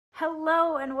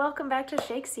Hello and welcome back to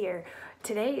Shakesyear.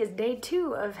 Today is day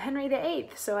 2 of Henry VIII,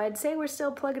 so I'd say we're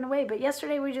still plugging away, but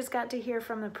yesterday we just got to hear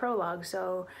from the prologue,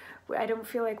 so I don't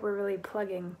feel like we're really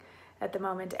plugging at the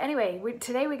moment. Anyway,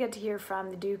 today we get to hear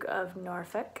from the Duke of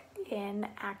Norfolk in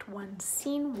Act 1,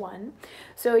 Scene 1.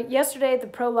 So yesterday the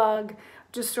prologue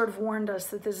just sort of warned us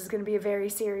that this is going to be a very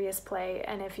serious play,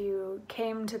 and if you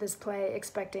came to this play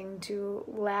expecting to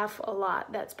laugh a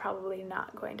lot, that's probably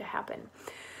not going to happen.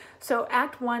 So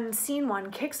Act 1, Scene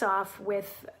 1 kicks off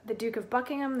with the Duke of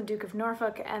Buckingham, the Duke of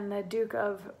Norfolk, and the Duke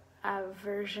of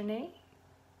Auvergne.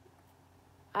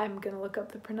 I'm going to look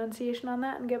up the pronunciation on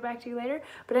that and get back to you later.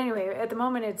 But anyway, at the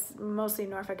moment it's mostly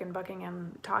Norfolk and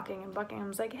Buckingham talking, and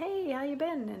Buckingham's like, hey, how you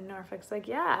been? And Norfolk's like,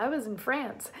 yeah, I was in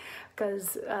France,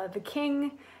 because the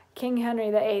King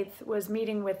Henry VIII was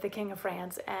meeting with the King of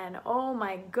France, and oh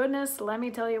my goodness, let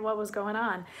me tell you what was going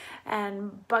on.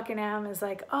 And Buckingham is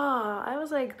like, oh, I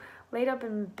was like laid up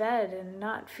in bed and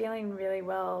not feeling really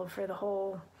well for the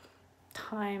whole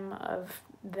time of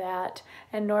that.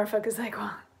 And Norfolk is like,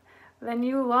 well, then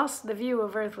you lost the view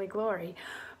of earthly glory.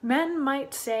 Men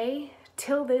might say,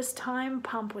 till this time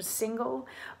pomp was single,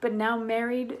 but now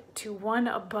married to one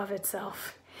above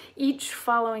itself. Each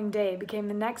following day became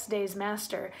the next day's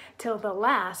master, till the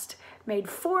last made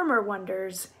former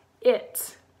wonders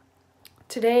its.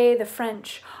 Today the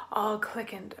French, all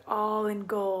clickened, all in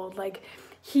gold, like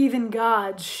heathen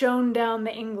gods shone down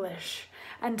the English.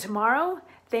 And tomorrow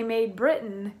they made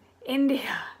Britain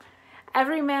India.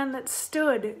 Every man that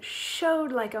stood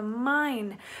showed like a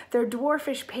mine. Their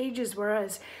dwarfish pages were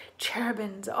as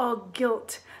cherubins, all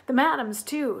gilt. The madams,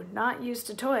 too, not used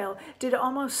to toil, did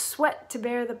almost sweat to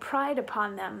bear the pride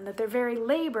upon them that their very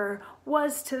labor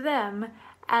was to them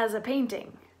as a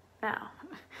painting. Now,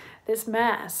 this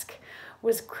masque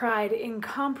was cried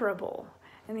incomparable,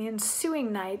 and the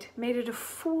ensuing night made it a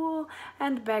fool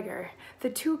and beggar. The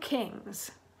two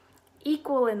kings,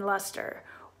 equal in lustre,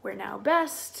 were now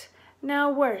best,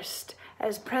 now worst,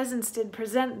 as presence did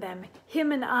present them,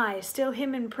 him and I, still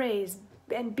him in praise,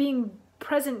 and being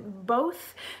present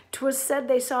both, 'twas said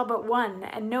they saw but one,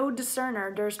 and no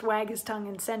discerner durst wag his tongue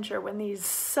in censure when these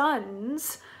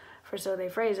sons, for so they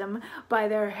phrase 'em, by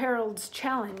their heralds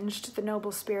challenged the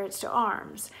noble spirits to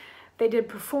arms. They did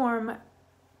perform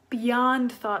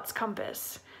beyond thought's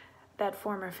compass. That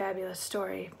former fabulous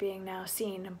story, being now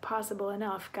seen impossible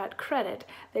enough, got credit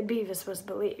that Bevis was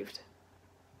believed.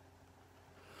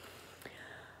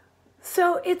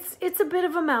 So it's a bit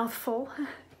of a mouthful.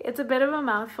 It's a bit of a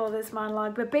mouthful, this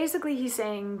monologue, but basically he's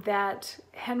saying that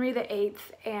Henry VIII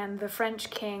and the French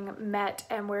king met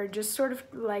and were just sort of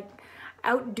like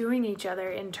outdoing each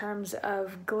other in terms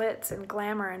of glitz and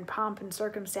glamour and pomp and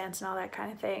circumstance and all that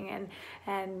kind of thing.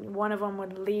 And one of them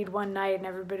would lead one night and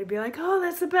everybody would be like, oh,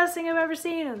 that's the best thing I've ever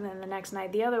seen. And then the next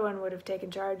night the other one would have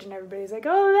taken charge and everybody's like,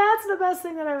 oh, that's the best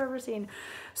thing that I've ever seen.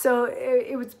 So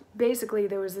it was basically,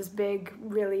 there was this big,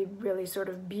 really, really sort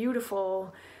of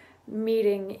beautiful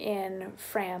meeting in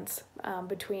France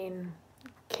between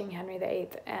King Henry VIII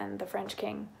and the French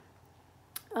king.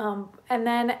 And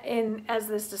then as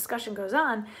this discussion goes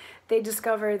on, they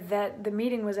discover that the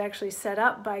meeting was actually set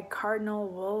up by Cardinal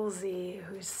Wolsey,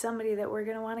 who's somebody that we're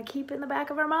going to want to keep in the back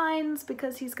of our minds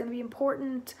because he's going to be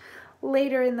important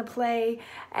later in the play.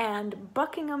 And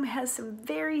Buckingham has some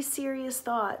very serious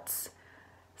thoughts.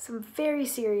 Some very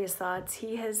serious thoughts.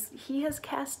 He has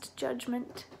cast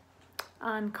judgment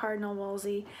on Cardinal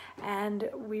Wolsey, and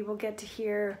we will get to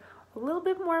hear a little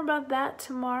bit more about that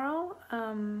tomorrow.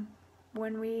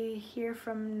 When we hear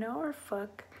from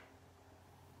Norfolk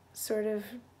sort of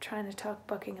trying to talk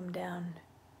Buckingham down.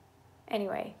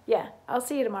 Anyway, yeah, I'll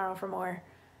see you tomorrow for more.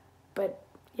 But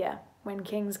yeah, when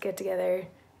kings get together,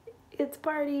 it's a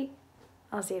party.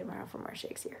 I'll see you tomorrow for more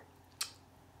Shakespeare.